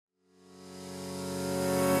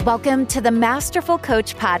Welcome to the Masterful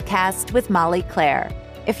Coach Podcast with Molly Claire.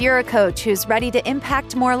 If you're a coach who's ready to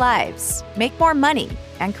impact more lives, make more money,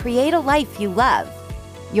 and create a life you love,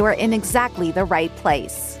 you're in exactly the right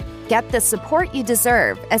place. Get the support you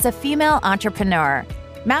deserve as a female entrepreneur.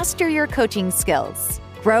 Master your coaching skills,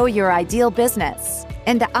 grow your ideal business,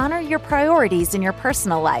 and honor your priorities in your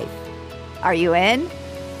personal life. Are you in?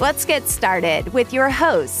 Let's get started with your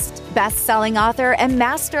host, best-selling author and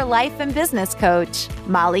master life and business coach,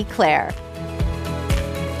 Molly Claire.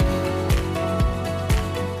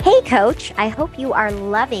 Hey, Coach. I hope you are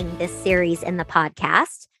loving this series in the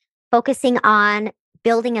podcast, focusing on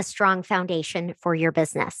building a strong foundation for your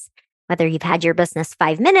business. Whether you've had your business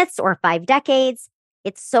 5 minutes or 5 decades,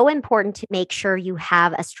 it's so important to make sure you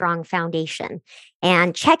have a strong foundation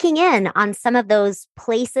and checking in on some of those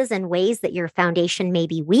places and ways that your foundation may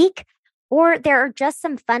be weak, or there are just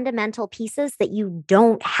some fundamental pieces that you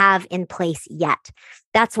don't have in place yet.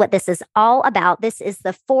 That's what this is all about. This is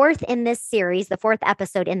the fourth in this series, the fourth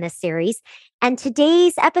episode in this series. And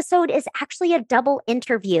today's episode is actually a double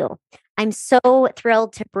interview. I'm so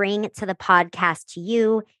thrilled to bring to the podcast to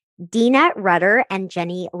you Deena Rutter and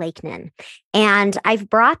Jennie Lakenan. And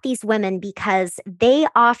I've brought these women because they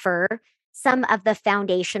offer some of the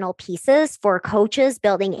foundational pieces for coaches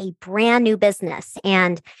building a brand new business.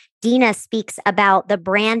 And Deena speaks about the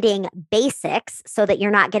branding basics so that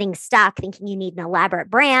you're not getting stuck thinking you need an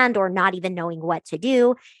elaborate brand or not even knowing what to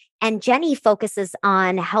do. And Jennie focuses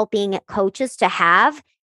on helping coaches to have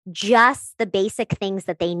just the basic things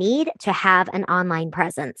that they need to have an online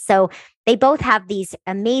presence. So they both have these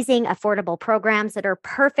amazing, affordable programs that are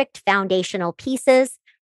perfect foundational pieces.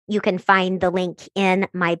 You can find the link in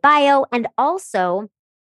my bio. And also,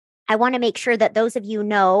 I want to make sure that those of you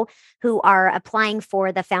know who are applying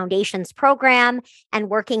for the Foundations program and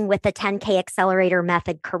working with the 10K Accelerator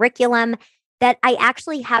Method curriculum, that I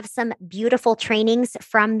actually have some beautiful trainings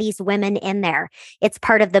from these women in there. It's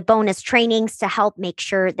part of the bonus trainings to help make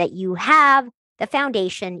sure that you have the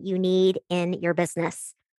foundation you need in your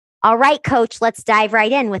business. All right, Coach, let's dive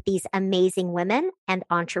right in with these amazing women and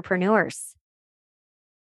entrepreneurs.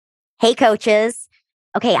 Hey, coaches.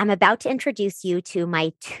 Okay, I'm about to introduce you to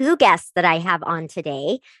my 2 guests that I have on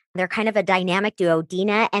today. They're kind of a dynamic duo,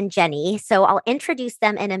 Deena and Jennie. So I'll introduce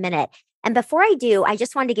them in a minute. And before I do, I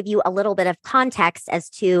just wanted to give you a little bit of context as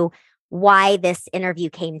to why this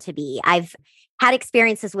interview came to be. I've had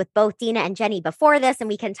experiences with both Deena and Jennie before this, and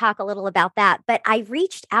we can talk a little about that. But I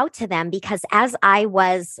reached out to them because as I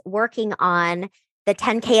was working on the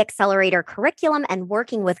 10K Accelerator curriculum and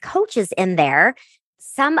working with coaches in there,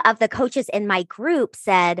 some of the coaches in my group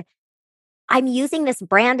said, I'm using this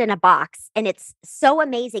brand in a box and it's so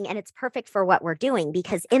amazing and it's perfect for what we're doing,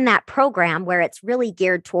 because in that program where it's really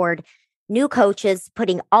geared toward new coaches,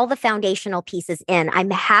 putting all the foundational pieces in,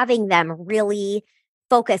 I'm having them really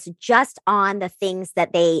focus just on the things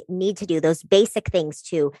that they need to do, those basic things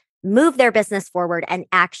to move their business forward and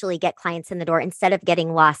actually get clients in the door instead of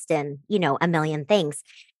getting lost in, a million things.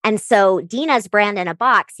 And so Deena's brand in a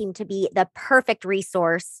box seemed to be the perfect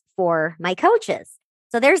resource for my coaches.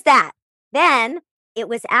 So there's that. Then it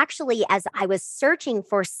was actually as I was searching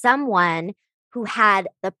for someone who had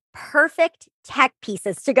the perfect tech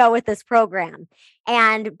pieces to go with this program.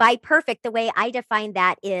 And by perfect, the way I define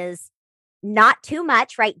that is not too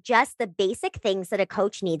much, right? Just the basic things that a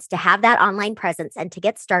coach needs to have that online presence and to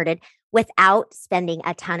get started without spending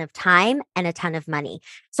a ton of time and a ton of money.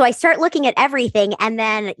 So I start looking at everything. And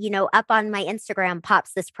then, up on my Instagram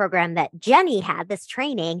pops this program that Jennie had, this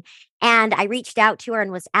training. And I reached out to her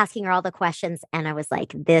and was asking her all the questions. And I was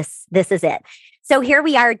like, this is it. So here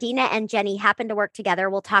we are. Deena and Jennie happen to work together.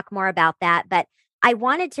 We'll talk more about that. But I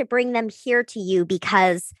wanted to bring them here to you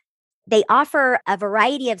because they offer a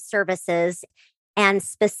variety of services. And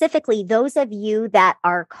specifically, those of you that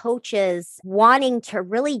are coaches wanting to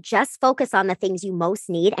really just focus on the things you most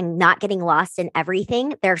need and not getting lost in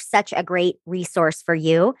everything, they're such a great resource for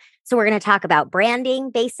you. So we're going to talk about branding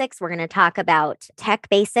basics. We're going to talk about tech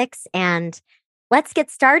basics, and let's get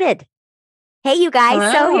started. Hey, you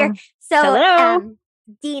guys. Hello. So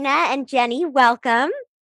Deena and Jennie, welcome.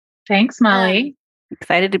 Thanks, Molly.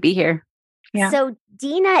 Excited to be here. Yeah. So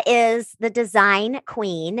Deena is the design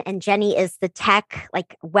queen and Jennie is the tech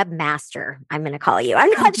webmaster, I'm going to call you. I'm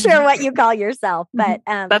not sure what you call yourself, but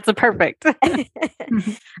That's a perfect. I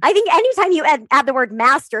think anytime you add the word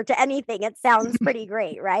master to anything, it sounds pretty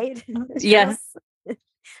great, right? Yes.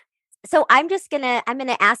 So I'm going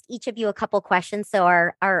to ask each of you a couple questions so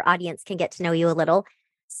our audience can get to know you a little.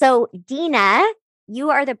 So Deena, you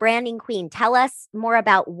are the branding queen. Tell us more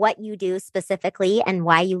about what you do specifically and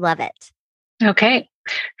why you love it. Okay.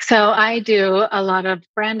 So I do a lot of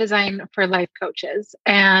brand design for life coaches,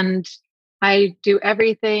 and I do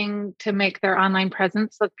everything to make their online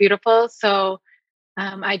presence look beautiful. So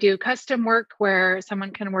I do custom work where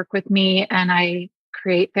someone can work with me and I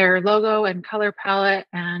create their logo and color palette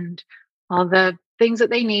and all the things that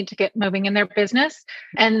they need to get moving in their business.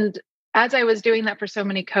 And as I was doing that for so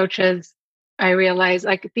many coaches, I realized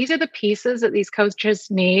like these are the pieces that these coaches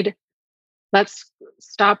need. Let's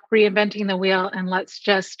stop reinventing the wheel and let's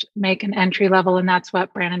just make an entry level. And that's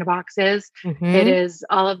what Brand in a Box is. It Mm-hmm. is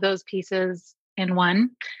all of those pieces in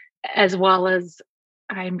one, as well as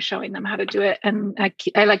I'm showing them how to do it. And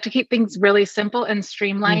I like to keep things really simple and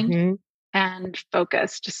streamlined Mm-hmm. and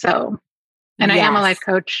focused. So, and I am a life Yes.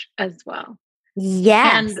 coach as well.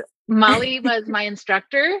 Yes. And Molly was my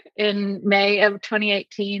instructor in May of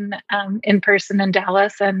 2018 in person in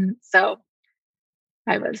Dallas. And so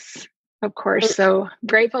I was, of course, so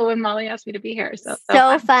grateful when Molly asked me to be here. So So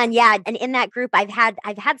fun. fun. Yeah. And in that group, I've had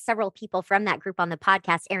several people from that group on the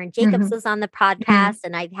podcast. Aaron Jacobs Mhm. was on the podcast,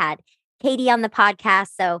 and I've had Katie on the podcast.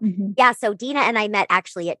 So Mhm. yeah, so Deena and I met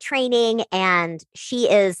actually at training, and she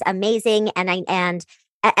is amazing.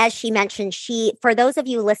 As she mentioned, for those of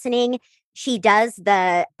you listening, she does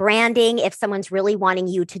the branding if someone's really wanting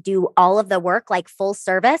you to do all of the work, like full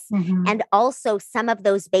service, Mhm. and also some of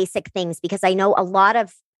those basic things, because I know a lot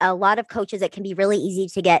of coaches, it can be really easy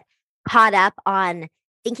to get caught up on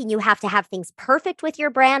thinking you have to have things perfect with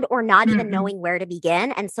your brand or not even Mhm. knowing where to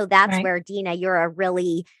begin. And so that's Right. where, Deena, you're a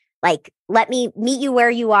really like, let me meet you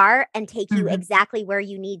where you are and take you Mhm. exactly where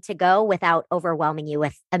you need to go without overwhelming you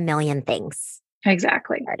with a million things.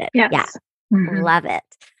 Exactly. Started. Yeah. Yes. Mhm. Love it.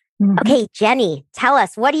 Mhm. Okay, Jennie, tell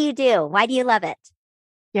us, what do you do? Why do you love it?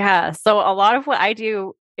 Yeah. So a lot of what I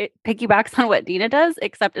do, it piggybacks on what Deena does,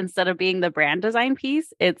 except instead of being the brand design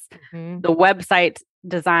piece, it's Mhm. the website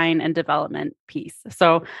design and development piece.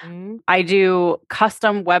 So Mhm. I do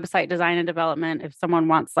custom website design and development. If someone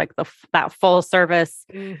wants like that full service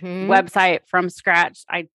Mhm. website from scratch,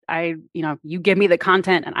 you give me the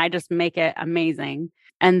content and I just make it amazing.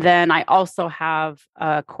 And then I also have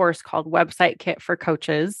a course called Website Kit for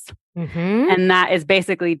Coaches. Mhm. And that is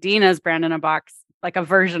basically Deena's brand in a box, like a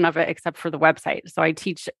version of it, except for the website. So I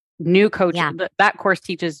teach new coaches. Yeah. That course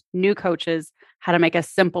teaches new coaches how to make a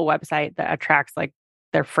simple website that attracts like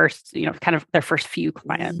their first, kind of their first few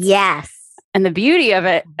clients. Yes. And the beauty of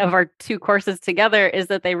it, of our two courses together, is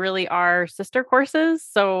that they really are sister courses.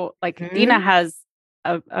 So like Deena Mhm. has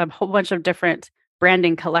a whole bunch of different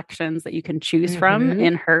branding collections that you can choose from Mhm.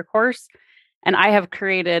 in her course. And I have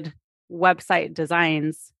created website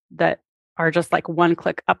designs that are just like one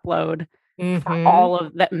click upload for Mhm. all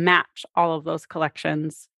of that match all of those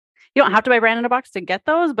collections. You don't have to buy brand in a box to get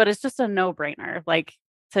those, but it's just a no brainer, like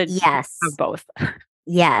to have Yes. both.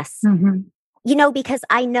 Yes. Mhm. Because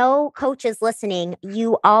I know coaches listening,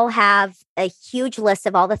 you all have a huge list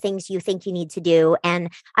of all the things you think you need to do.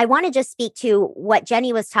 And I want to just speak to what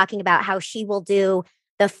Jennie was talking about, how she will do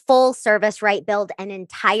the full service, right? Build an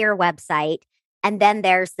entire website. And then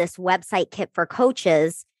there's this website kit for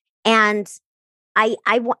coaches. And I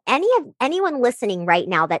want anyone listening right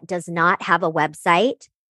now that does not have a website,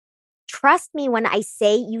 trust me when I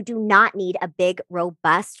say you do not need a big,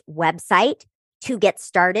 robust website to get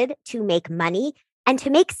started, to make money, and to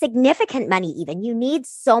make significant money, even. You need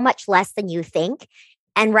so much less than you think.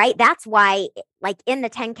 And right, that's why, like in the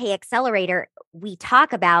 10K accelerator, we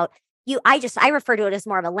talk about I refer to it as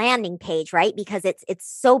more of a landing page, right? Because it's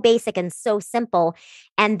so basic and so simple.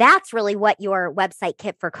 And that's really what your website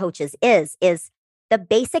kit for coaches is the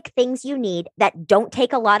basic things you need that don't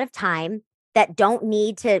take a lot of time, that don't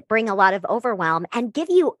need to bring a lot of overwhelm, and give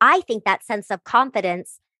you, I think, that sense of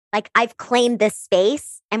confidence. Like, I've claimed this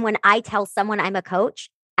space. And when I tell someone I'm a coach,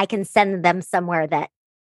 I can send them somewhere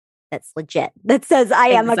that's legit, that says I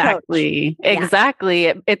am a coach. Exactly. Yeah. Exactly.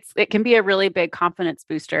 It can be a really big confidence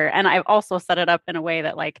booster. And I've also set it up in a way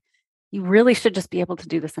that like you really should just be able to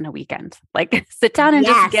do this in a weekend. Like sit down and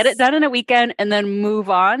just get it Yes. done in a weekend and then move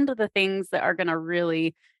on to the things that are going to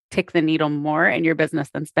really tick the needle more in your business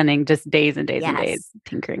than spending just days and days and days Yes.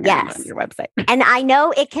 tinkering around on Yes. your website. And I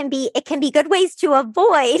know it can be good ways to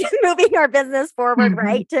avoid moving our business forward, Mhm.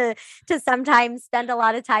 right? To sometimes spend a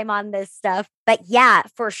lot of time on this stuff. But yeah,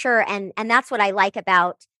 for sure. And that's what I like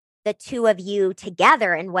about the two of you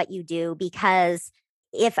together and what you do, because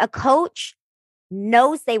if a coach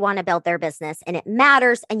knows they want to build their business and it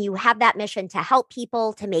matters, and you have that mission to help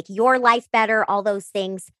people, to make your life better, all those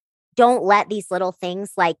things, don't let these little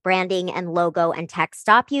things like branding and logo and text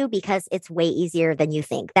stop you, because it's way easier than you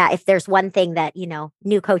think. That if there's one thing that,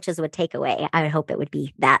 new coaches would take away, I would hope it would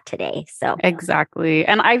be that today. So exactly.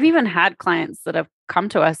 And I've even had clients that have come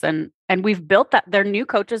to us and we've built that, they're new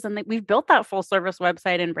coaches, and we've built that full service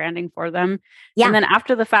website and branding for them. Yeah. And then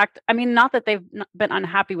after the fact, I mean, not that they've been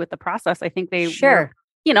unhappy with the process. I think they Sure.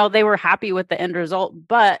 they were happy with the end result,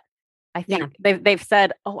 but I think they've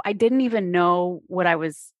said, oh, I didn't even know what I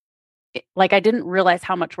was like. I didn't realize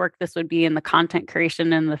how much work this would be in the content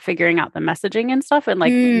creation and the figuring out the messaging and stuff. And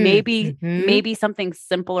like maybe something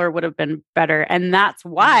simpler would have been better. And that's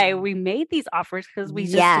why we made these offers, because we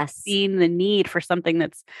just seen the need for something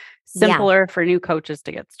that's simpler for new coaches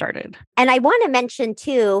to get started. And I want to mention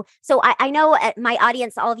too, so I know my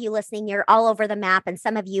audience, all of you listening, you're all over the map, and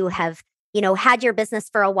some of you have, had your business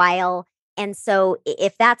for a while. And so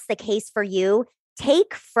if that's the case for you,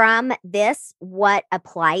 take from this what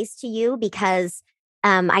applies to you, because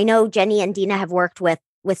I know Jennie and Deena have worked with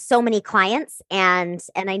so many clients, and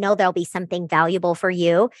I know there'll be something valuable for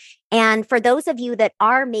you. And for those of you that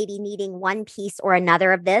are maybe needing one piece or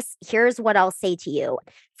another of this, here's what I'll say to you.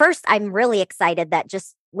 First, I'm really excited that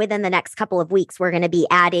just within the next couple of weeks, we're going to be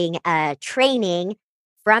adding a training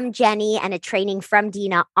from Jennie and a training from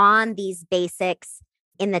Deena on these basics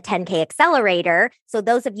in the 10K Accelerator. So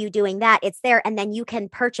those of you doing that, it's there. And then you can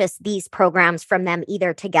purchase these programs from them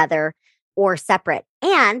either together or separate.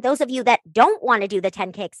 And those of you that don't want to do the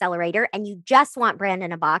 10K Accelerator and you just want Brand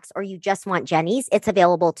in a Box, or you just want Jennie's, it's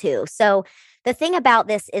available too. So the thing about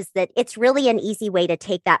this is that it's really an easy way to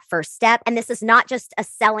take that first step. And this is not just a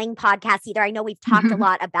selling podcast either. I know we've talked a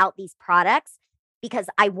lot about these products, because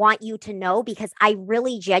I want you to know, because I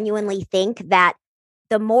really genuinely think that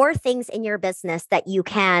the more things in your business that you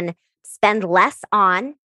can spend less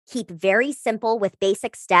on, keep very simple with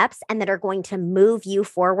basic steps, and that are going to move you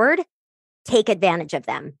forward, take advantage of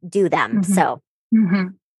them, do them. So,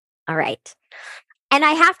 all right. And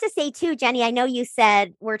I have to say too, Jennie, I know you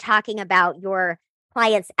said we're talking about your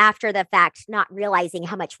clients after the fact, not realizing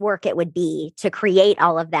how much work it would be to create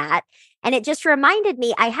all of that. And it just reminded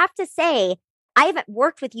me, I have to say, I haven't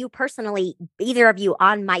worked with you personally, either of you,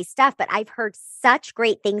 on my stuff, but I've heard such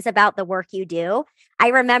great things about the work you do. I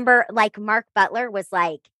remember like Mark Butler was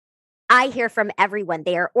like, I hear from everyone.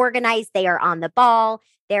 They are organized. They are on the ball.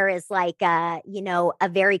 There is like, a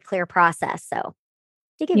very clear process. So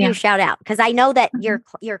to give you a shout out, because I know that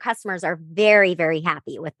your customers are very, very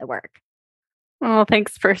happy with the work. Well,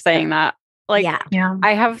 thanks for saying that. Like,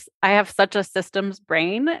 I have such a systems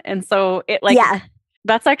brain. And so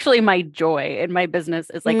that's actually my joy in my business,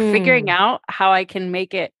 is like figuring out how I can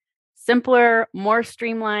make it simpler, more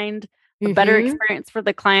streamlined, a better experience for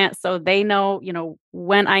the client, so they know,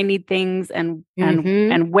 when I need things and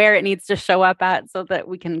where it needs to show up at, so that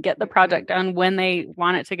we can get the project done when they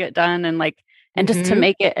want it to get done, and just to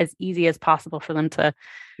make it as easy as possible for them to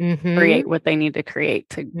create what they need to create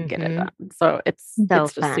to get it done. So it's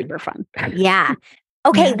just super fun. Yeah.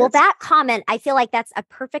 Okay, well, that comment, I feel like that's a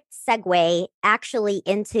perfect segue actually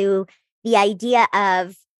into the idea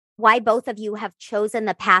of why both of you have chosen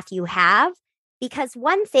the path you have. Because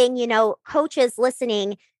one thing, coaches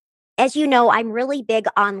listening, as you know, I'm really big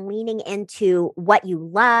on leaning into what you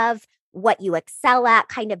love, what you excel at,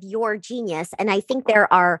 kind of your genius. And I think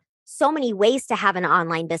there are so many ways to have an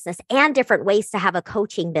online business and different ways to have a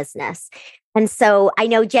coaching business. And so I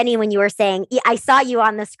know, Jennie, when you were saying, I saw you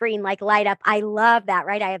on the screen like light up. I love that,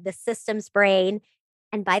 right? I have the systems brain.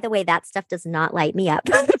 And by the way, that stuff does not light me up.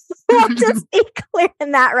 I'll just be clear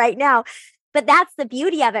in that right now. But that's the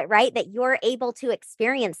beauty of it, right? That you're able to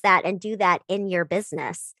experience that and do that in your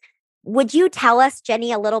business. Would you tell us,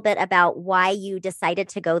 Jennie, a little bit about why you decided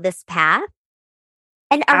to go this path?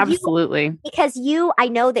 And absolutely. Because I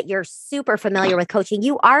know that you're super familiar with coaching.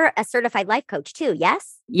 You are a certified life coach too,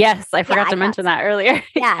 yes? Yes, I forgot to mention that earlier.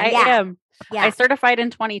 I am. Yeah. I certified in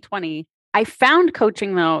 2020. I found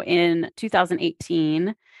coaching though in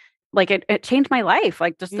 2018. Like it changed my life.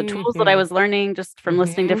 Like just the tools that I was learning just from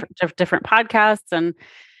listening to different podcasts.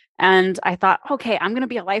 And I thought, okay, I'm going to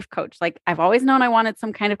be a life coach. Like I've always known I wanted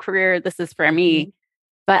some kind of career. This is for me.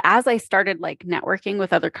 But as I started like networking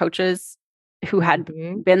with other coaches who had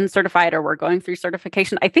been certified or were going through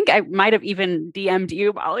certification, I think I might have even DM'd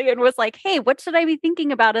you, Molly, and was like, hey, what should I be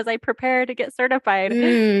thinking about as I prepare to get certified?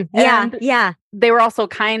 Yeah. They were also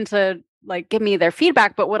kind to like give me their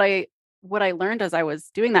feedback. But what I what I learned as I was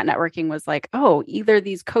doing that networking was like, oh, either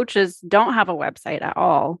these coaches don't have a website at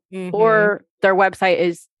all, or their website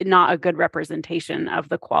is not a good representation of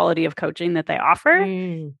the quality of coaching that they offer.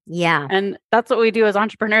 Yeah. And that's what we do as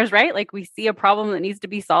entrepreneurs, right? Like we see a problem that needs to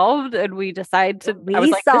be solved and we decide to, I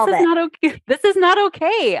was like, this is not okay. This is not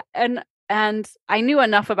okay. And I knew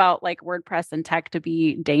enough about like WordPress and tech to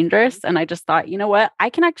be dangerous. And I just thought, you know what?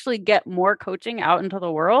 I can actually get more coaching out into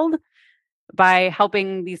the world by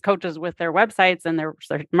helping these coaches with their websites and their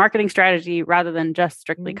marketing strategy rather than just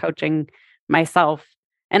strictly coaching myself.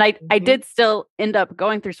 And I did still end up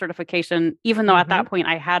going through certification, even though at that point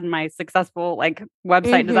I had my successful like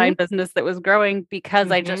website design business that was growing,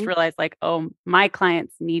 because I just realized like, oh, my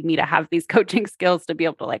clients need me to have these coaching skills to be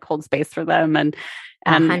able to like hold space for them and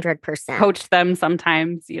 100% coach them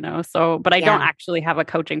sometimes, you know, so, but I don't actually have a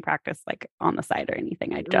coaching practice like on the side or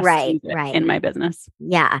anything. I just use it in my business.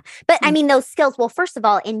 Yeah. But I mean, those skills, well, first of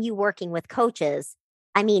all, in you working with coaches,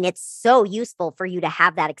 I mean, it's so useful for you to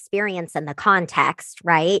have that experience and the context,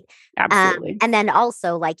 right? Absolutely. And then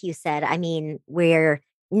also, like you said, I mean,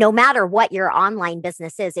 no matter what your online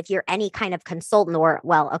business is, if you're any kind of consultant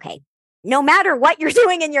no matter what you're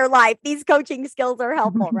doing in your life, these coaching skills are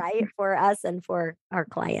helpful, right? For us and for our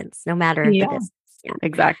clients, no matter the business. Yeah,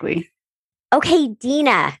 exactly. Okay,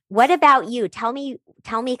 Deena, what about you? Tell me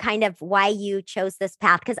kind of why you chose this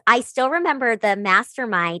path. Because I still remember the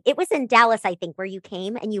mastermind. It was in Dallas, I think, where you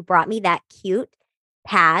came and you brought me that cute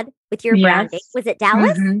pad with your branding. Was it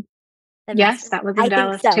Dallas? Yes, that was in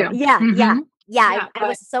Dallas too. Yeah. I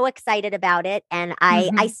was so excited about it. And I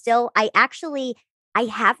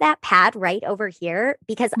have that pad right over here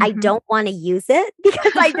because I don't want to use it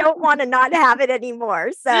because I don't want to not have it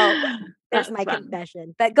anymore. So there's my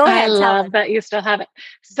confession. But go ahead. I love that you still have it.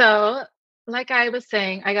 So like I was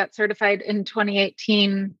saying, I got certified in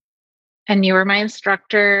 2018 and you were my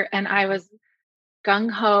instructor and I was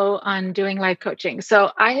gung-ho on doing life coaching. So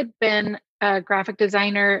I had been a graphic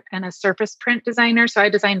designer and a surface print designer. So I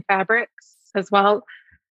designed fabrics as well.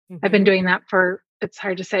 I've been doing that for, it's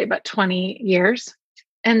hard to say, but 20 years.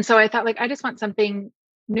 And so I thought like, I just want something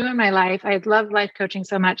new in my life. I loved life coaching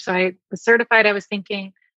so much. So I was certified. I was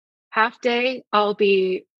thinking half day, I'll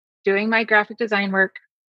be doing my graphic design work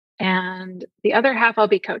and the other half I'll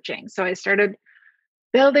be coaching. So I started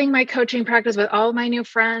building my coaching practice with all my new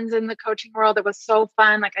friends in the coaching world. It was so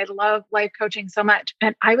fun. Like I love life coaching so much.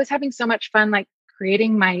 And I was having so much fun, like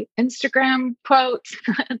creating my Instagram quotes,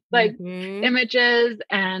 like images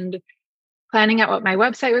and planning out what my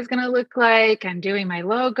website was going to look like and doing my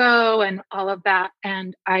logo and all of that.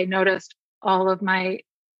 And I noticed all of my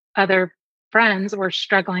other friends were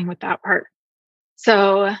struggling with that part.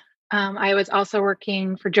 So I was also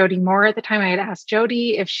working for Jody Moore at the time. I had asked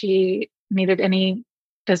Jody if she needed any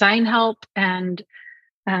design help and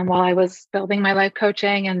while I was building my life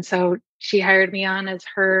coaching. And so she hired me on as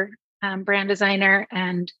her brand designer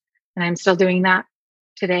and I'm still doing that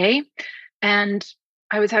today. And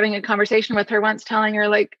I was having a conversation with her once telling her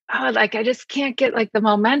like, oh, like I just can't get like the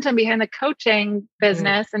momentum behind the coaching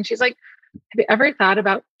business. And she's like, have you ever thought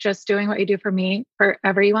about just doing what you do for me, for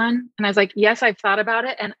everyone? And I was like, yes, I've thought about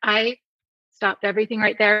it. And I stopped everything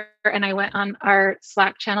right there. And I went on our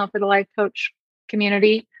Slack channel for the life coach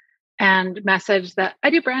community and messaged that I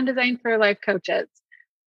do brand design for life coaches.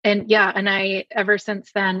 And and I, ever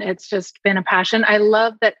since then, it's just been a passion. I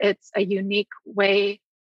love that it's a unique way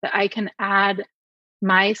that I can add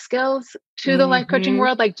my skills to the life coaching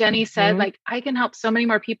world. Like Jennie said, like I can help so many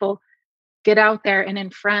more people get out there and in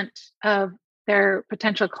front of their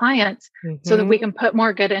potential clients so that we can put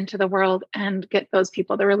more good into the world and get those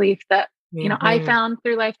people the relief that, you know, I found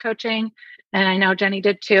through life coaching. And I know Jennie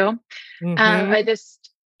did too. I just,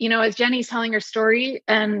 you know, as Jennie's telling her story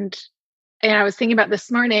and I was thinking about this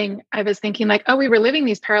morning, I was thinking like, oh, we were living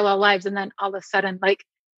these parallel lives. And then all of a sudden, like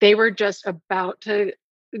they were just about to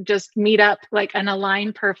just meet up like and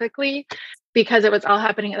align perfectly because it was all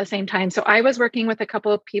happening at the same time. So I was working with a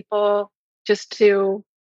couple of people just to,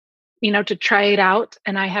 you know, to try it out.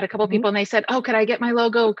 And I had a couple of people and they said, oh, could I get my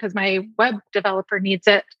logo? Because my web developer needs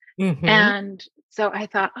it. And so I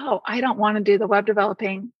thought, oh, I don't want to do the web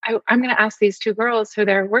developing. I'm going to ask these two girls who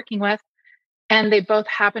they're working with. And they both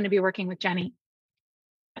happen to be working with Jennie.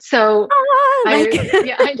 So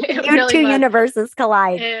your two universes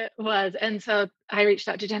collide. It was. And so I reached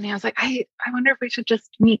out to Jennie. I was like, I wonder if we should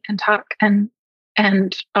just meet and talk. And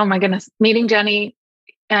oh my goodness, meeting Jennie.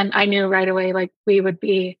 And I knew right away, like we would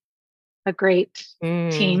be a great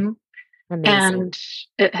team. Amazing. And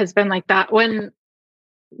it has been like that. When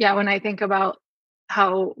I think about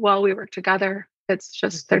how well we work together, it's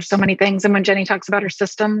just, there's so many things. And when Jennie talks about her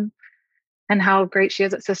system and how great she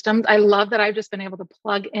is at systems. I love that I've just been able to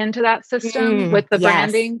plug into that system with the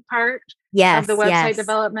branding part of the website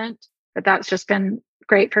development. That's just been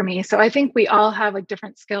great for me. So I think we all have like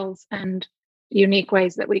different skills and unique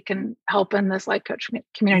ways that we can help in this life coach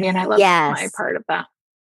community. And I love my part of that.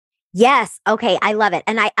 Yes. Okay. I love it.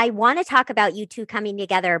 And I want to talk about you two coming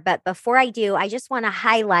together. But before I do, I just want to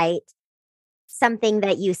highlight something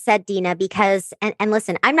that you said, Deena, because, and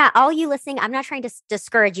listen, I'm not, all you listening, I'm not trying to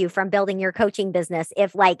discourage you from building your coaching business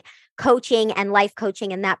if like coaching and life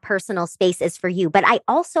coaching and that personal space is for you. But I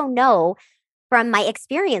also know from my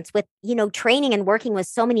experience with, training and working with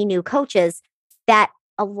so many new coaches that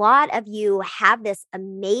a lot of you have this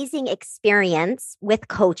amazing experience with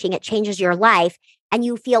coaching. It changes your life and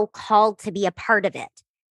you feel called to be a part of it.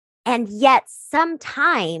 And yet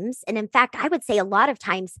sometimes, and in fact, I would say a lot of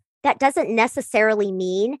times, that doesn't necessarily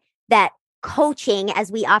mean that coaching,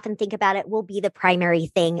 as we often think about it, will be the primary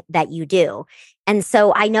thing that you do. And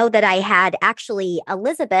so I know that I had actually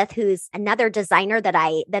Elizabeth, who's another designer that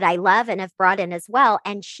I love and have brought in as well.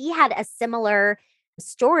 And she had a similar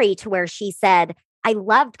story to where she said, I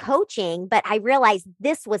loved coaching, but I realized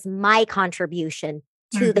this was my contribution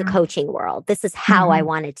to the coaching world. This is how I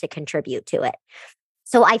wanted to contribute to it.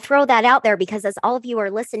 So I throw that out there because as all of you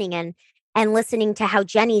are listening and listening to how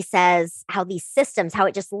Jennie says, how these systems, how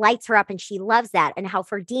it just lights her up and she loves that. And how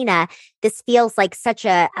for Deena, this feels like such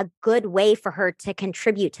a good way for her to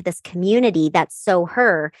contribute to this community that's so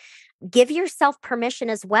her. Give yourself permission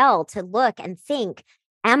as well to look and think,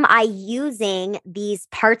 am I using these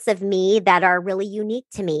parts of me that are really unique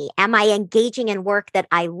to me? Am I engaging in work that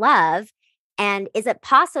I love? And is it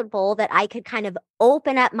possible that I could kind of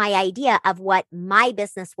open up my idea of what my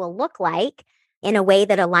business will look like in a way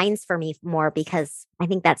that aligns for me more? Because I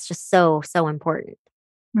think that's just so, so important.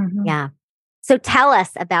 Yeah. So tell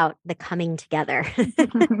us about the coming together.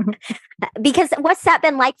 Because what's that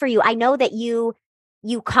been like for you? I know that you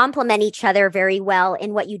complement each other very well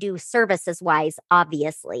in what you do services wise,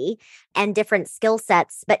 obviously, and different skill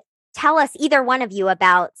sets. But tell us, either one of you,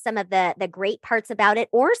 about some of the great parts about it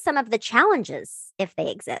or some of the challenges, if they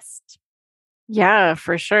exist. Yeah,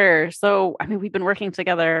 for sure. So, I mean, we've been working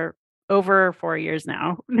together over 4 years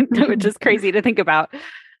now, which is crazy to think about.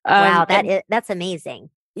 Wow, that's amazing.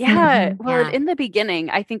 Yeah. Well, in the beginning,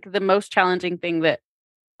 I think the most challenging thing that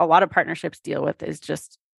a lot of partnerships deal with is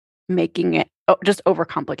just making it, just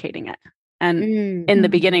overcomplicating it. And in the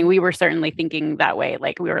beginning, we were certainly thinking that way.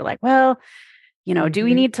 Like we were like, well, do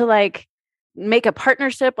we need to like make a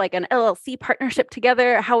partnership, like an LLC partnership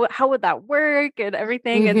together? How would that work and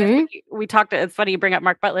everything? And then we talked, it's funny you bring up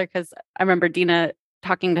Mark Butler, because I remember Deena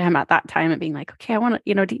talking to him at that time and being like, okay, I want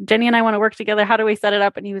to, Jennie and I want to work together. How do we set it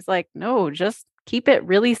up? And he was like, no, just keep it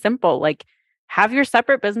really simple. Like have your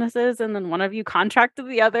separate businesses and then one of you contract to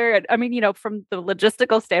the other. And I mean, from the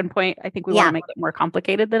logistical standpoint, I think we want to make it more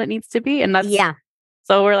complicated than it needs to be. And that's,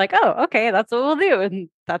 so we're like, oh, okay, that's what we'll do. And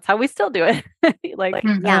that's how we still do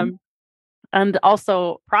it. And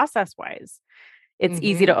also process wise, it's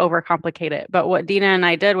easy to overcomplicate it. But what Deena and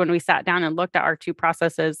I did when we sat down and looked at our two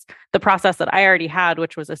processes, the process that I already had,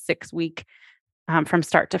 which was a 6-week from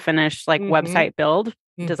start to finish, like website build,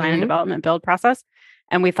 design and development build process.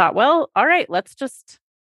 And we thought, well, all right, let's just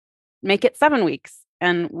make it 7 weeks.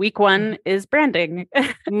 And week 1 is branding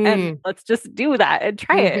and let's just do that and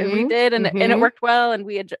try it. And we did, and it worked well. And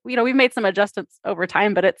we made some adjustments over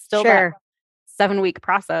time, but it's still that 7-week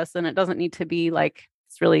process. And it doesn't need to be like,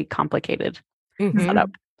 it's really complicated setup.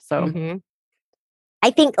 So I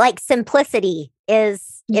think like simplicity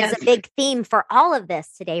is a big theme for all of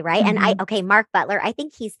this today. Right. And Mark Butler, I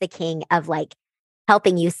think he's the king of like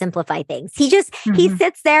helping you simplify things. He just, he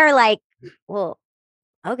sits there like, well,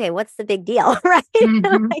 okay, what's the big deal? Right.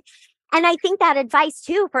 And I think that advice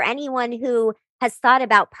too, for anyone who has thought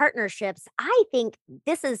about partnerships, I think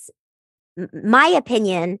this is my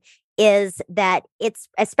opinion, is that it's,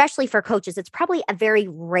 especially for coaches, it's probably a very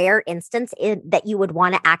rare instance that you would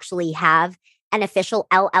want to actually have an official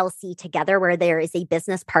LLC together where there is a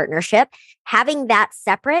business partnership. Having that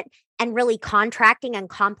separate and really contracting and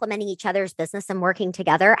complementing each other's business and working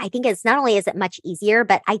together, I think it's not only is it much easier,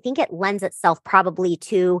 but I think it lends itself probably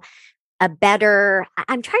to a better,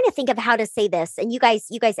 I'm trying to think of how to say this, and you guys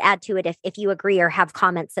add to it if you agree or have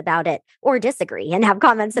comments about it, or disagree and have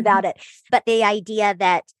comments about it. But the idea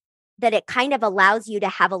that it kind of allows you to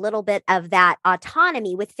have a little bit of that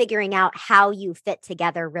autonomy with figuring out how you fit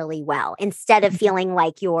together really well, instead of feeling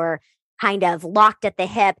like you're kind of locked at the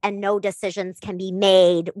hip and no decisions can be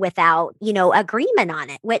made without, agreement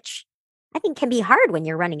on it, which I think can be hard when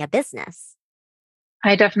you're running a business.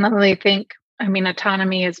 I definitely think,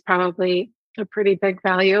 autonomy is probably a pretty big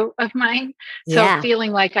value of mine. So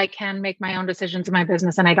feeling like I can make my own decisions in my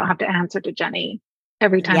business and I don't have to answer to Jennie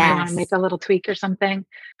every time I want to make a little tweak or something.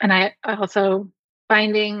 And I also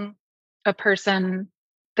finding a person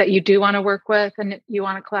that you do want to work with and you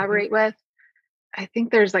want to collaborate with. I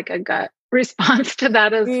think there's like a gut response to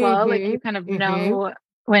that as well. Like you kind of know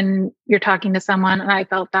when you're talking to someone, and I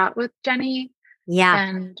felt that with Jennie. Yeah.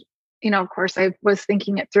 And, of course I was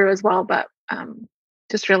thinking it through as well, but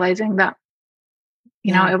just realizing that,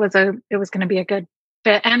 it was going to be a good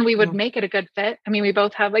fit and we would make it a good fit. I mean, we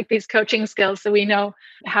both have like these coaching skills, so we know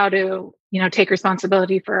how to, take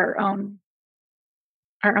responsibility for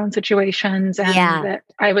our own situations, and that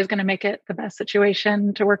I was going to make it the best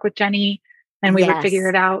situation to work with Jennie, and we would figure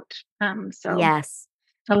it out.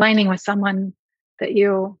 Aligning with someone that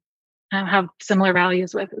you have similar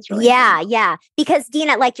values with is really important. Yeah. Because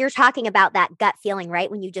Deena, like you're talking about that gut feeling,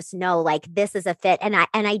 right? When you just know like this is a fit. And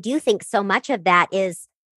I do think so much of that is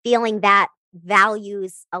feeling that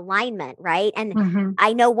values alignment, right? And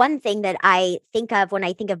I know one thing that I think of when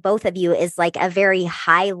I think of both of you is like a very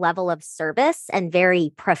high level of service and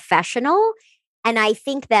very professional. And I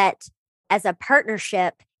think that as a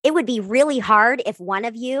partnership, it would be really hard if one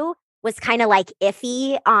of you was kind of like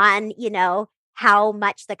iffy on, how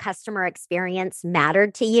much the customer experience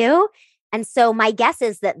mattered to you. And so my guess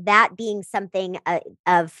is that being something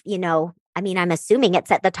of, I'm assuming it's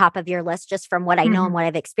at the top of your list just from what I know and what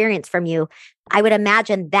I've experienced from you. I would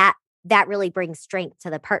imagine that really brings strength to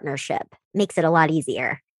the partnership, makes it a lot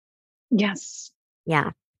easier. Yes.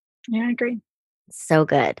 Yeah. Yeah, I agree. So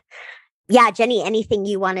good. Yeah, Jennie, anything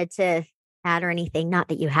you wanted to add or anything? Not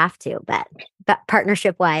that you have to, but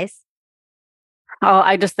partnership wise. Oh,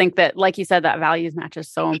 I just think that, like you said, that values match is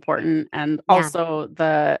so important. And also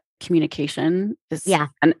the communication is,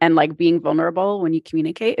 and like being vulnerable when you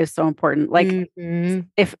communicate is so important. Like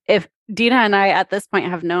if Deena and I at this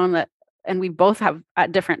point have known that, and we both have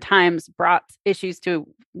at different times brought issues to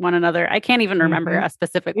one another. I can't even remember a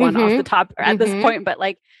specific one off the top at this point, but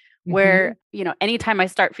like where, anytime I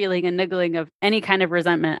start feeling a niggling of any kind of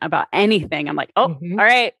resentment about anything, I'm like, all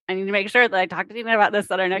right, I need to make sure that I talk to Deena about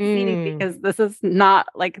this at our next meeting, because this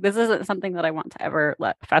isn't something that I want to ever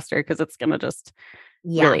let fester, because it's going to just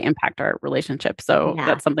really impact our relationship. So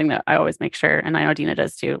that's something that I always make sure. And I know Deena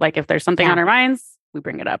does too. Like if there's something on our minds, we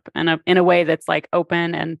bring it up in a way that's like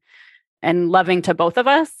open and loving to both of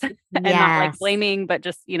us and not like blaming, but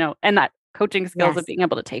just, and that coaching skills of being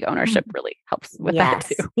able to take ownership really helps with that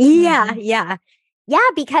too. Yeah,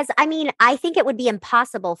 because I think it would be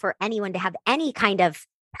impossible for anyone to have any kind of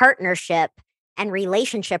partnership and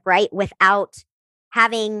relationship, right, without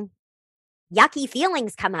having yucky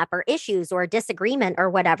feelings come up or issues or disagreement or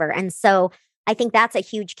whatever. And so I think that's a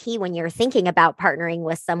huge key when you're thinking about partnering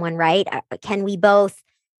with someone, right? Can we both,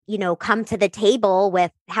 come to the table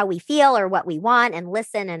with how we feel or what we want and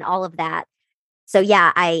listen and all of that? So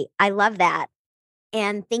yeah, I love that.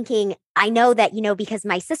 And thinking, I know that, because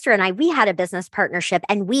my sister and I, we had a business partnership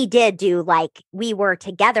and we did do we were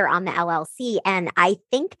together on the LLC. And I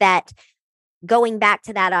think that going back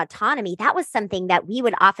to that autonomy, that was something that we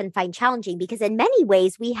would often find challenging, because in many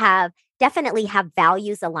ways we definitely have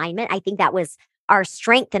values alignment. I think that was our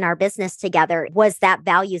strength in our business together, was that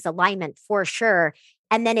values alignment for sure.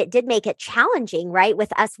 And then it did make it challenging, right?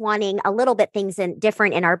 With us wanting a little bit things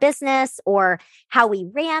different in our business or how we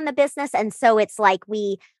ran the business. And so it's like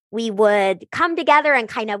we would come together and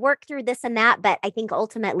kind of work through this and that. But I think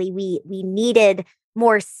ultimately we needed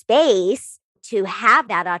more space to have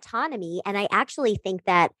that autonomy. And I actually think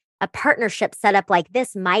that a partnership setup like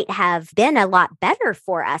this might have been a lot better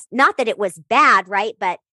for us. Not that it was bad, right?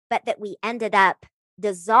 But that we ended up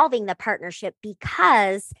dissolving the partnership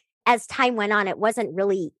because as time went on, it wasn't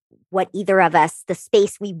really what either of us, the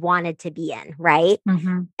space we wanted to be in, right?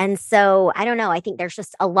 And so I don't know. I think there's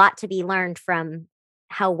just a lot to be learned from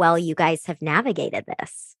how well you guys have navigated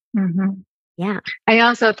this. Yeah. I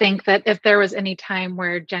also think that if there was any time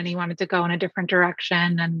where Jennie wanted to go in a different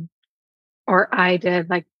direction or I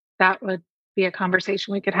did, like that would be a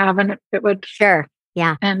conversation we could have, and it would. Sure.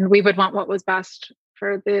 Yeah. And we would want what was best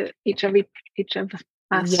for each of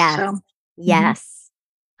us. Yes. So. Yes.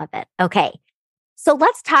 Love it. Okay. So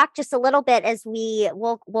let's talk just a little bit as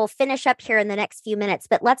we'll finish up here in the next few minutes,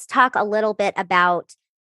 but let's talk a little bit about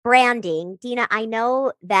branding. Deena, I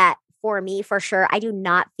know that for me, for sure, I do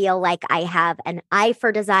not feel like I have an eye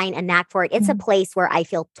for design, a knack for it. It's a place where I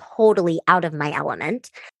feel totally out of my element.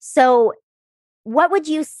 So what would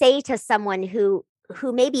you say to someone who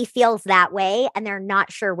maybe feels that way and they're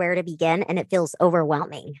not sure where to begin and it feels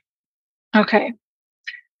overwhelming? Okay.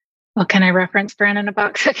 Well, can I reference brand in a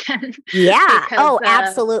box again? Yeah. Because,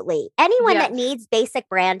 absolutely. Anyone that needs basic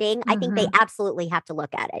branding, I think they absolutely have to look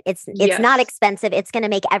at it. It's not expensive. It's going to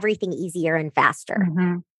make everything easier and faster.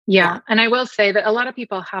 Yeah. And I will say that a lot of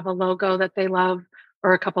people have a logo that they love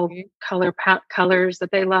or a couple colors that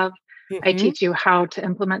they love. I teach you how to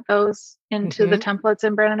implement those into the templates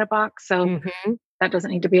in brand in a box. So that doesn't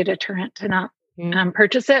need to be a deterrent to not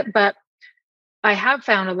purchase it. But I have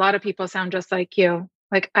found a lot of people sound just like you.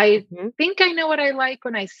 Like, I think I know what I like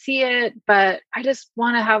when I see it, but I just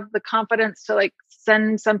want to have the confidence to like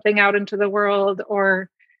send something out into the world or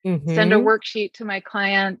send a worksheet to my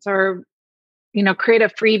clients or, create a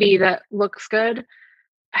freebie that looks good.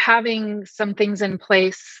 Having some things in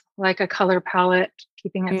place, like a color palette,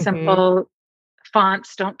 keeping it simple,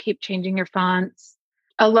 fonts, don't keep changing your fonts.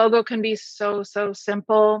 A logo can be so, so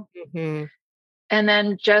simple. And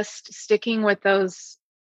then just sticking with those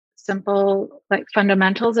simple like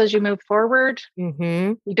fundamentals as you move forward.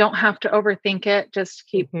 You don't have to overthink it. Just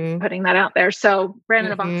keep putting that out there. So brand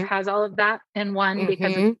in a box has all of that in one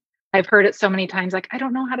because I've heard it so many times. Like, I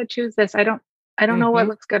don't know how to choose this. I don't know what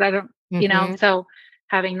looks good. I don't, so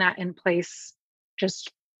having that in place,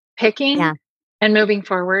 just picking and moving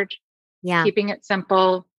forward, keeping it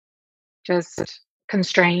simple, just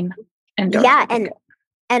constrain and don't.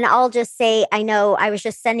 And I'll just say, I know I was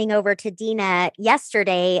just sending over to Deena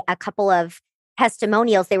yesterday a couple of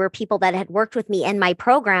testimonials. They were people that had worked with me in my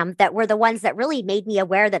program that were the ones that really made me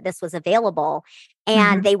aware that this was available.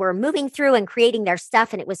 And they were moving through and creating their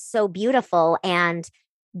stuff. And it was so beautiful. And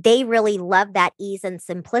they really love that ease and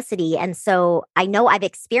simplicity. And so I know I've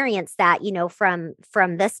experienced that, from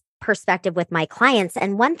this perspective with my clients.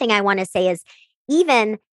 And one thing I want to say is,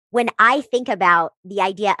 even when I think about the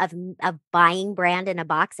idea of buying brand in a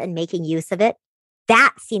box and making use of it,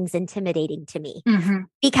 that seems intimidating to me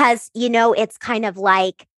because, it's kind of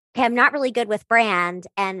like, okay, I'm not really good with brand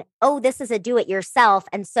and, oh, this is a do-it-yourself.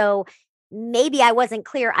 And so maybe I wasn't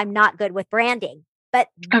clear. I'm not good with branding. But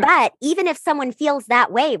even if someone feels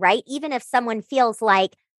that way, right? Even if someone feels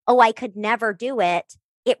like, oh, I could never do it,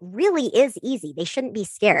 it really is easy. They shouldn't be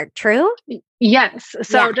scared. True? Yes.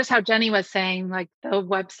 So just how Jennie was saying, like the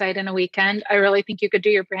website in a weekend, I really think you could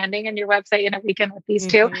do your branding and your website in a weekend with these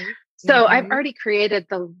two. So I've already created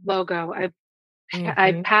the logo.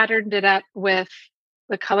 I've patterned it up with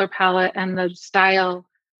the color palette and the style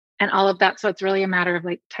and all of that. So it's really a matter of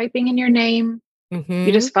like typing in your name.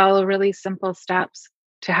 You just follow really simple steps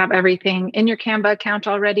to have everything in your Canva account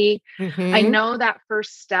already. I know that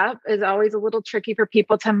first step is always a little tricky for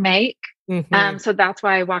people to make. So that's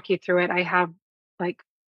why I walk you through it. I have like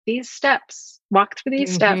these steps, walk through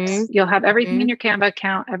these steps. You'll have everything in your Canva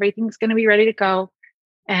account. Everything's going to be ready to go.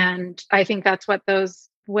 And I think that's what those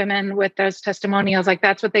women with those testimonials, like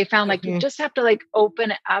that's what they found. Like you just have to like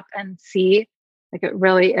open it up and see, like it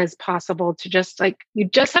really is possible to just like, you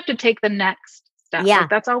just have to take the next step. Like,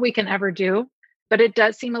 that's all we can ever do. But it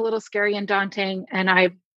does seem a little scary and daunting. And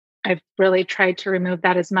I've really tried to remove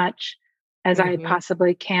that as much as I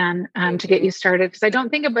possibly can to get you started. Because I don't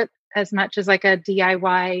think of it as much as like a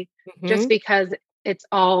DIY, just because it's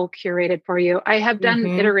all curated for you. I have done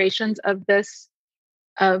iterations of this,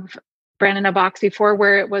 of brand in a box before,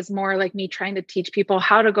 where it was more like me trying to teach people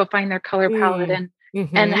how to go find their color palette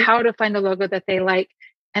and how to find a logo that they like.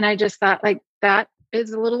 And I just thought like that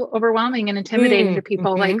is a little overwhelming and intimidating to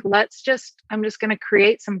people. Like, I'm just going to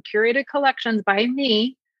create some curated collections by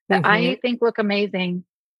me that I think look amazing.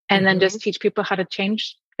 And then just teach people how to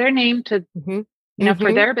change their name to,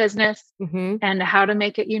 for their business and how to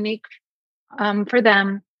make it unique for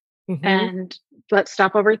them. And let's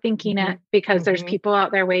stop overthinking it because there's people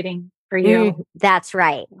out there waiting for you. That's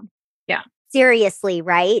right. Yeah. Seriously,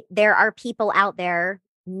 right? There are people out there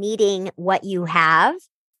needing what you have.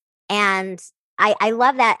 And I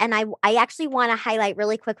love that. And I actually want to highlight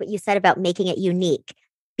really quick what you said about making it unique,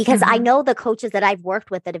 because I know the coaches that I've worked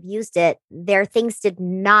with that have used it, their things did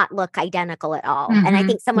not look identical at all. And I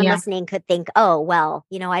think someone listening could think, oh, well,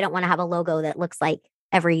 I don't want to have a logo that looks like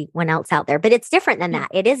everyone else out there, but it's different than that.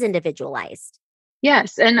 It is individualized.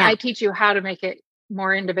 Yes. And I teach you how to make it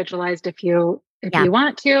more individualized if you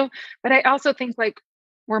want to. But I also think like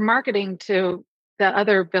we're marketing to the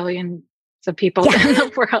other billions of people in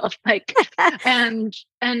the world, like, and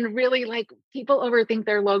really like people overthink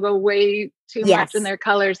their logo way too much and their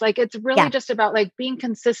colors. Like it's really just about like being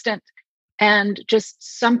consistent and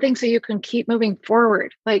just something so you can keep moving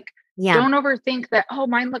forward. Like don't overthink that, oh,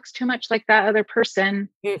 mine looks too much like that other person.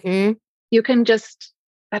 You can just,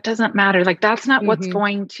 that doesn't matter. Like that's not what's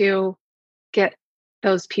going to get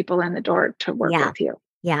those people in the door to work with you.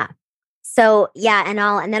 Yeah. So yeah,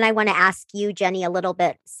 and then I want to ask you, Jennie, a little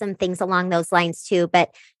bit, some things along those lines too.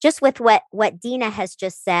 But just with what Deena has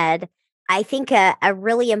just said, I think a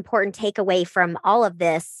really important takeaway from all of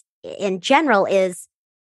this in general is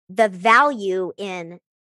the value in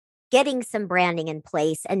getting some branding in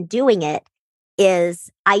place and doing it is,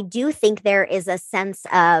 I do think there is a sense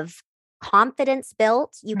of confidence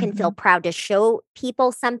built. You can feel proud to show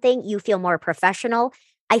people something. You feel more professional.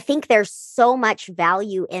 I think there's so much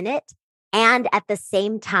value in it. And at the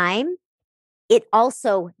same time, it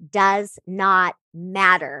also does not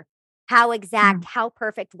matter how exact, how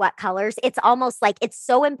perfect, what colors. It's almost like it's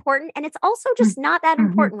so important. And it's also just not that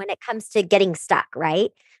important when it comes to getting stuck,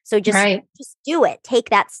 right? So just do it. Take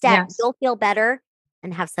that step. Yes. You'll feel better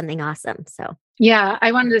and have something awesome. So yeah,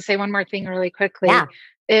 I wanted to say one more thing really quickly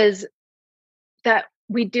is that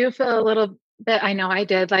we do feel a little bit, I know I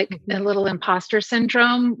did, like a little imposter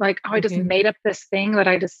syndrome, like, oh, I just made up this thing that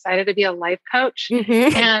I decided to be a life coach.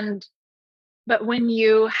 But when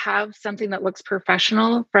you have something that looks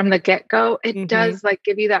professional from the get-go, it does like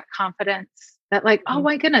give you that confidence that like, oh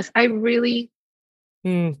my goodness, I really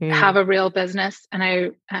have a real business,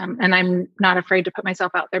 and I'm not afraid to put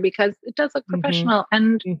myself out there because it does look professional.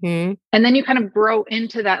 And then you kind of grow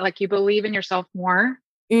into that, like you believe in yourself more,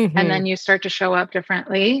 and then you start to show up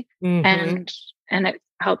differently, and it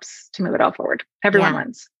helps to move it all forward. Everyone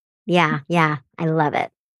wins. Yeah. I love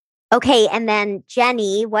it. Okay. And then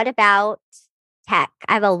Jennie, what about tech?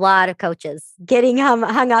 I have a lot of coaches getting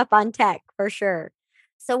hung up on tech for sure.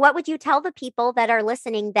 So what would you tell the people that are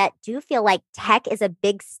listening that do feel like tech is a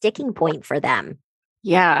big sticking point for them?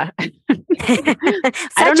 Yeah.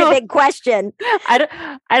 Such a big question. I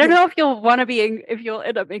don't know if you'll want to if you'll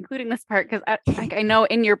end up including this part, because I know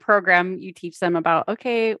in your program you teach them about,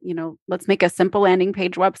 okay, let's make a simple landing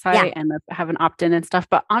page website and let's have an opt-in and stuff.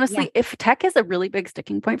 But honestly, if tech is a really big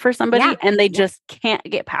sticking point for somebody and they just can't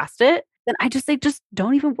get past it, then I just say, just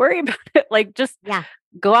don't even worry about it. Like just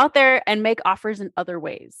go out there and make offers in other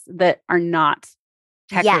ways that are not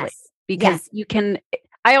tech related, because you can.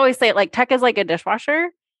 I always say it like tech is like a dishwasher.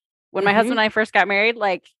 When my husband and I first got married,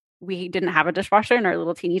 like we didn't have a dishwasher in our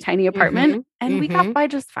little teeny tiny apartment, and we got by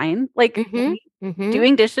just fine. Like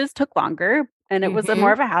doing dishes took longer and it was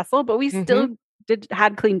more of a hassle, but we still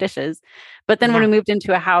had clean dishes. But then when we moved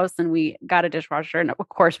into a house and we got a dishwasher, and of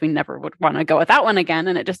course we never would want to go without one again.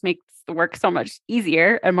 And it just makes the work so much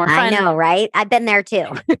easier and more fun. I know, right? I've been there too.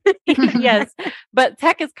 Yes. But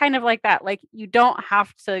tech is kind of like that. Like you don't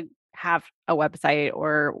have to have a website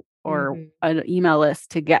or an email list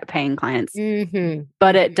to get paying clients,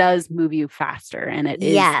 but it does move you faster, and it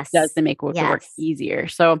does to make the work easier.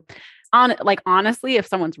 So honestly, if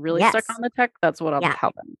someone's really stuck on the tech, that's what I'll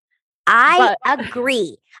tell them. I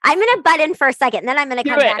agree. I'm going to butt in for a second, and then I'm going to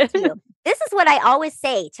come back to you. This is what I always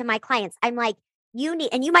say to my clients. I'm like, you need,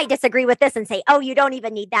 and you might disagree with this and say, oh, you don't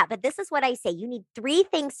even need that. But this is what I say. You need 3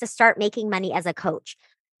 things to start making money as a coach.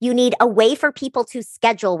 You need a way for people to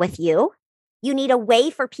schedule with you. You need a way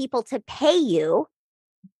for people to pay you.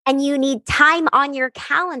 And you need time on your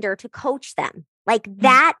calendar to coach them. Like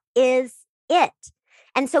that is it.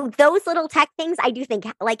 And so those little tech things, I do think,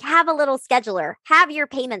 like have a little scheduler, have your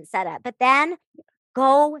payment set up, but then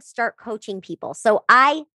go start coaching people. So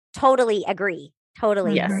I totally agree.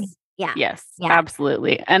 Totally agree. Yeah. Yes,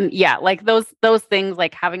 absolutely. And like those things,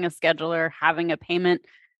 like having a scheduler, having a payment,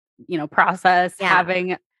 process,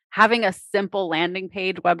 having a simple landing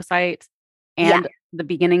page website and the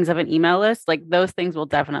beginnings of an email list, like those things will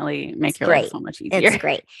definitely make your life so much easier. It's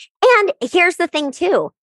great. And here's the thing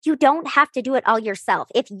too. You don't have to do it all yourself.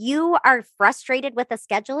 If you are frustrated with a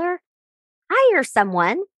scheduler, hire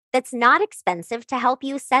someone that's not expensive to help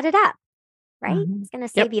you set it up, right? It's going to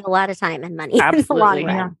save you a lot of time and money in the long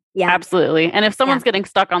run. Yeah, absolutely. And if someone's getting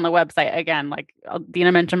stuck on the website, again, like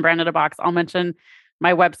Deena mentioned Brand in a Box, I'll mention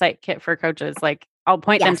my website kit for coaches. Like I'll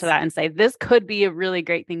point them to that and say, this could be a really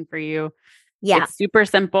great thing for you. Yeah. It's super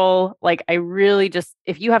simple. Like I really just,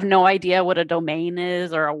 if you have no idea what a domain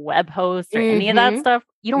is or a web host or any of that stuff,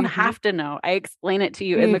 you don't have to know. I explain it to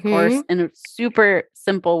you in the course in a super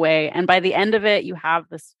simple way. And by the end of it, you have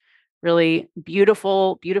this really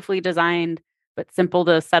beautifully designed, but simple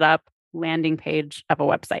to set up landing page of a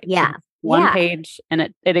website. Yeah. One page,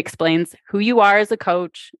 and it explains who you are as a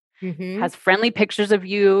coach, has friendly pictures of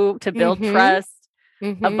you to build trust,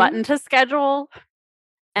 a button to schedule,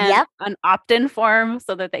 and an opt-in form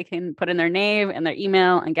so that they can put in their name and their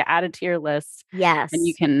email and get added to your list. Yes. And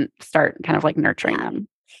you can start kind of like nurturing them.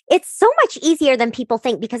 It's so much easier than people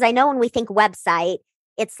think, because I know when we think website,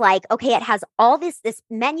 it's like, okay, it has all this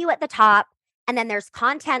menu at the top, and then there's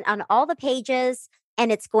content on all the pages.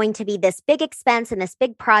 and it's going to be this big expense and this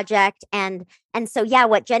big project. And so,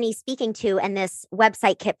 what Jennie's speaking to and this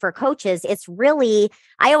website kit for coaches, it's really,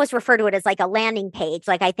 I always refer to it as like a landing page.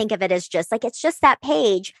 Like I think of it as just like, it's just that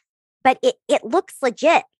page, but it looks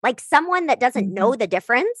legit. Like someone that doesn't know the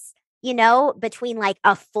difference, between like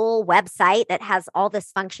a full website that has all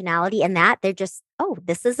this functionality and that, they're just, oh,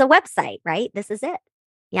 this is a website, right? This is it.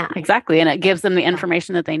 Yeah, exactly. And it gives them the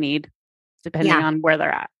information that they need depending on where they're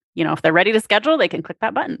at. If they're ready to schedule, they can click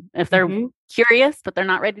that button. If they're curious, but they're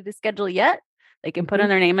not ready to schedule yet, they can put in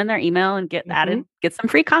their name and their email and get added, get some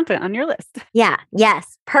free content on your list. Yeah.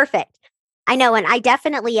 Yes. Perfect. I know. And I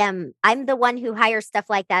definitely am. I'm the one who hires stuff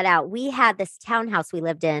like that out. We had this townhouse we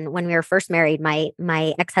lived in when we were first married. My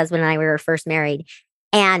ex-husband and I, we were first married,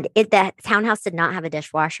 and the townhouse did not have a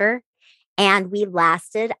dishwasher. And we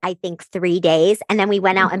lasted, I think, 3 days. And then we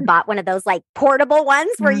went out and bought one of those like portable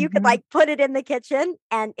ones where you could like put it in the kitchen,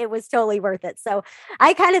 and it was totally worth it. So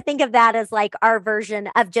I kind of think of that as like our version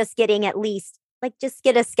of just getting at least like just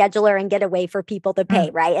get a scheduler and get a way for people to pay,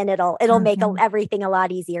 right? And it'll make everything a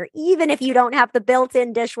lot easier, even if you don't have the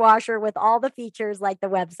built-in dishwasher with all the features like the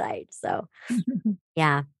website. So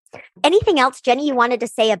yeah. Anything else, Jennie, you wanted to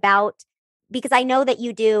say about, because I know that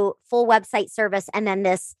you do full website service, and then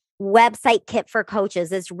this website kit for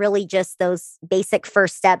coaches is really just those basic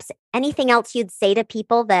first steps. Anything else you'd say to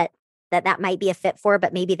people that might be a fit for,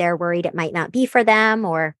 but maybe they're worried it might not be for them?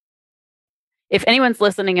 Or if anyone's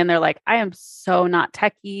listening and they're like, I am so not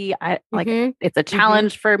techie, it's a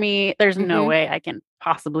challenge for me, there's no way I can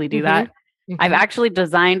possibly do that. I've actually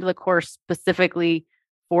designed the course specifically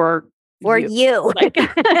for you. Like,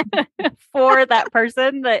 for that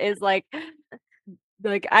person that is like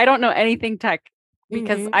I don't know anything tech.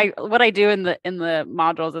 Because what I do in the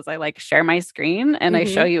modules is I like share my screen and I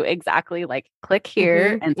show you exactly like click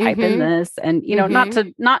here and type in this, and not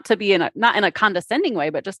to be not in a condescending way,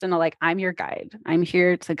 but just in a like, I'm your guide. I'm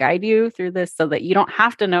here to guide you through this so that you don't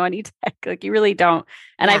have to know any tech. Like you really don't.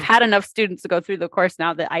 And I've had enough students to go through the course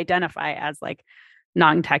now that identify as like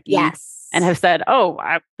non-techie and have said, oh,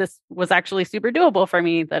 this was actually super doable for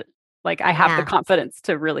me, that like I have the confidence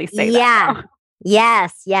to really say that now.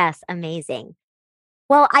 Yes. Amazing.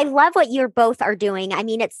 Well, I love what you both are doing. I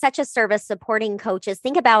mean, it's such a service supporting coaches.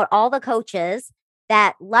 Think about all the coaches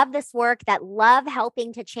that love this work, that love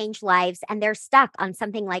helping to change lives, and they're stuck on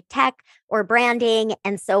something like tech or branding.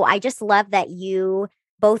 And so I just love that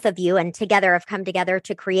both of you, and together have come together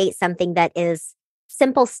to create something that is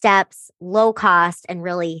simple steps, low cost, and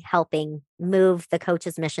really helping move the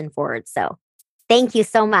coach's mission forward. So thank you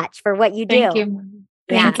so much for what you do. Thank you.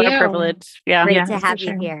 Thank you. It's a privilege. Yeah. Great to have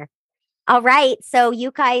you here. All right. So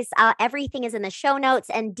you guys, everything is in the show notes.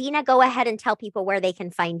 And Deena, go ahead and tell people where they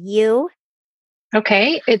can find you.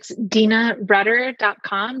 Okay. It's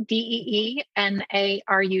DeenaRutter.com,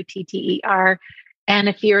 DeenaRutter. And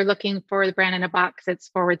if you're looking for the brand in a box, it's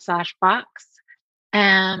 /box.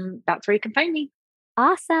 That's where you can find me.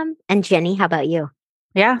 Awesome. And Jennie, how about you?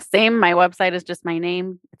 Yeah, same. My website is just my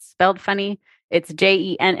name. It's spelled funny. It's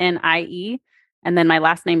Jennie. And then my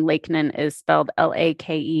last name, Lakenan, is spelled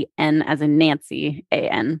Laken as in Nancy,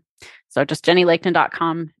 AN. So just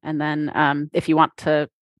JennieLakenan.com. And then if you want to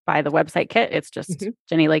buy the website kit, it's just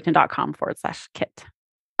JennieLakenan.com/kit.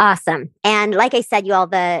 Awesome. And like I said, you all,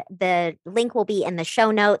 the link will be in the show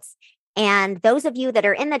notes. And those of you that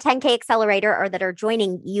are in the 10K Accelerator or that are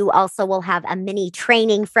joining, you also will have a mini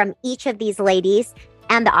training from each of these ladies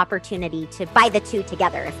and the opportunity to buy the two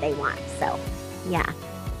together if they want. So, yeah.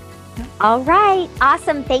 All right.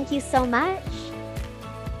 Awesome. Thank you so much.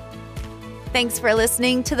 Thanks for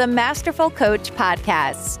listening to the Masterful Coach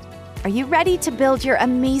podcast. Are you ready to build your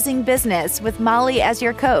amazing business with Molly as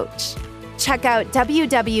your coach? Check out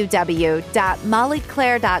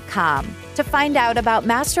www.mollyclaire.com to find out about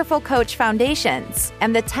Masterful Coach Foundations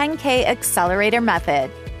and the 10K Accelerator Method.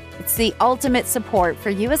 It's the ultimate support for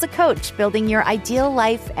you as a coach building your ideal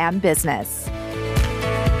life and business.